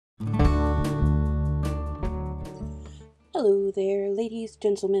Hello there, ladies,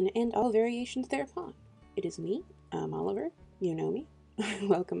 gentlemen, and all variations thereupon. It is me, I'm Oliver. You know me.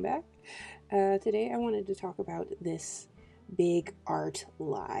 Welcome back. Today I wanted to talk about this big art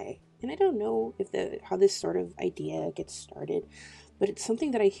lie. And I don't know if how this sort of idea gets started, but it's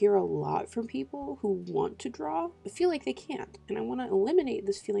something that I hear a lot from people who want to draw but feel like they can't. And I want to eliminate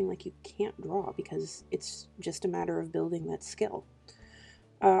this feeling like you can't draw because it's just a matter of building that skill.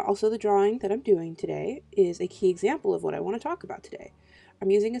 Also, the drawing that I'm doing today is a key example of what I want to talk about today. I'm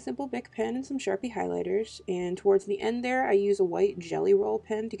using a simple Bic pen and some Sharpie highlighters, and towards the end there I use a white Jelly Roll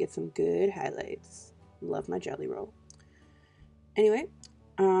pen to get some good highlights. Love my Jelly Roll. Anyway,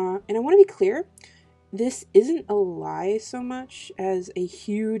 and I want to be clear, this isn't a lie so much as a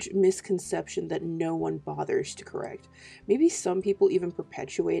huge misconception that no one bothers to correct. Maybe some people even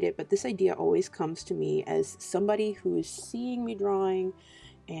perpetuate it, but this idea always comes to me as somebody who is seeing me drawing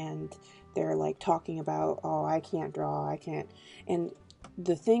and they're like talking about, oh, I can't draw, I can't. And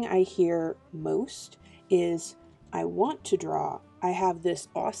the thing I hear most is, I want to draw. I have this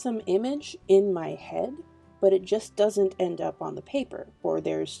awesome image in my head, but it just doesn't end up on the paper, or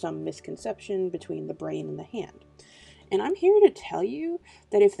there's some misconception between the brain and the hand. And I'm here to tell you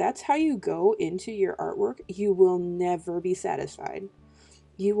that if that's how you go into your artwork, you will never be satisfied.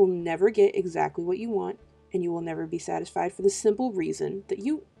 You will never get exactly what you want, and you will never be satisfied for the simple reason that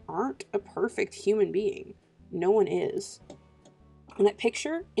you aren't a perfect human being. No one is. And that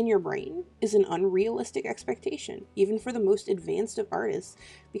picture in your brain is an unrealistic expectation, even for the most advanced of artists,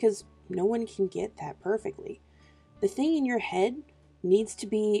 because no one can get that perfectly. The thing in your head needs to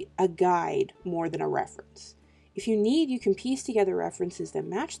be a guide more than a reference. If you need, you can piece together references that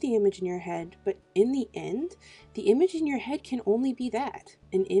match the image in your head, but in the end, the image in your head can only be that,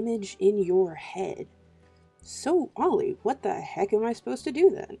 an image in your head. So, Ollie, what the heck am I supposed to do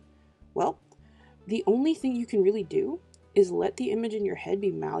then? Well, the only thing you can really do is let the image in your head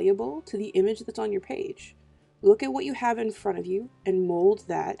be malleable to the image that's on your page. Look at what you have in front of you and mold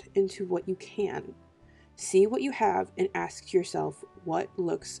that into what you can. See what you have and ask yourself what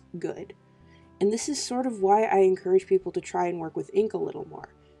looks good. And this is sort of why I encourage people to try and work with ink a little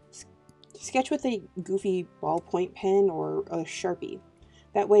more. Sketch with a goofy ballpoint pen or a Sharpie.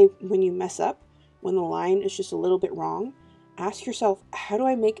 That way, when you mess up, when the line is just a little bit wrong, ask yourself, how do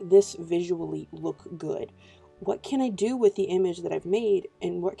I make this visually look good? What can I do with the image that I've made,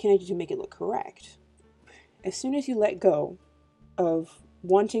 and what can I do to make it look correct? As soon as you let go of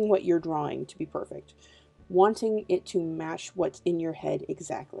wanting what you're drawing to be perfect, wanting it to match what's in your head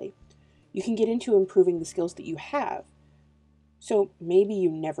exactly, you can get into improving the skills that you have. So maybe you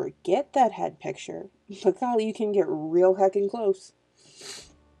never get that head picture, but golly, you can get real heckin' close.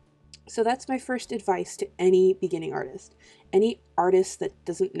 So that's my first advice to any beginning artist, any artist that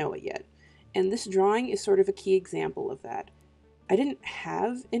doesn't know it yet. And this drawing is sort of a key example of that. I didn't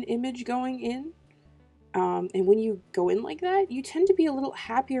have an image going in, and when you go in like that, you tend to be a little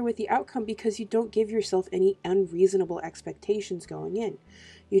happier with the outcome because you don't give yourself any unreasonable expectations going in.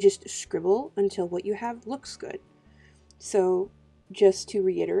 You just scribble until what you have looks good. So just to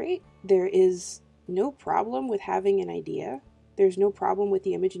reiterate, there is no problem with having an idea. There's no problem with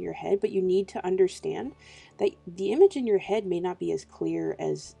the image in your head, but you need to understand that the image in your head may not be as clear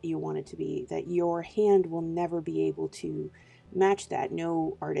as you want it to be, that your hand will never be able to match that.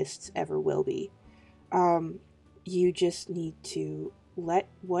 No artists ever will be. You just need to let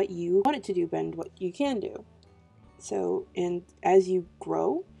what you want it to do bend what you can do. So, and as you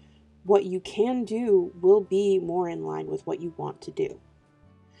grow, what you can do will be more in line with what you want to do.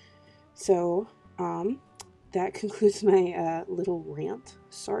 So, that concludes my little rant.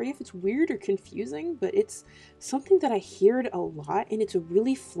 Sorry if it's weird or confusing, but it's something that I heard a lot, and it's a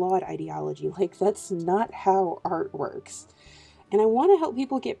really flawed ideology. Like, that's not how art works. And I want to help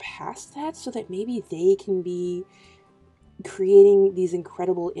people get past that so that maybe they can be creating these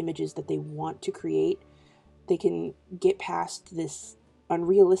incredible images that they want to create. They can get past this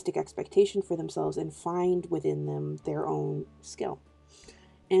unrealistic expectation for themselves and find within them their own skill.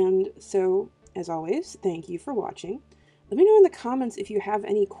 And so, as always, thank you for watching. Let me know in the comments if you have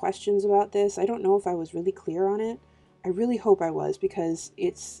any questions about this. I don't know if I was really clear on it. I really hope I was, because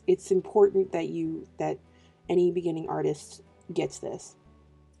it's important that any beginning artist gets this.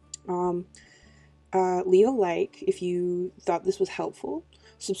 Leave a like if you thought this was helpful.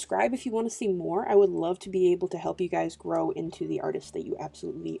 Subscribe if you want to see more. I would love to be able to help you guys grow into the artist that you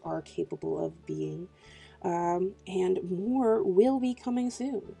absolutely are capable of being. And more will be coming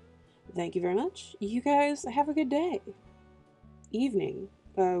soon. Thank you very much. You guys have a good day. Evening.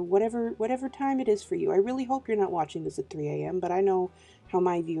 Whatever time it is for you. I really hope you're not watching this at 3 a.m., but I know how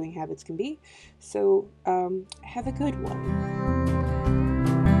my viewing habits can be. So have a good one.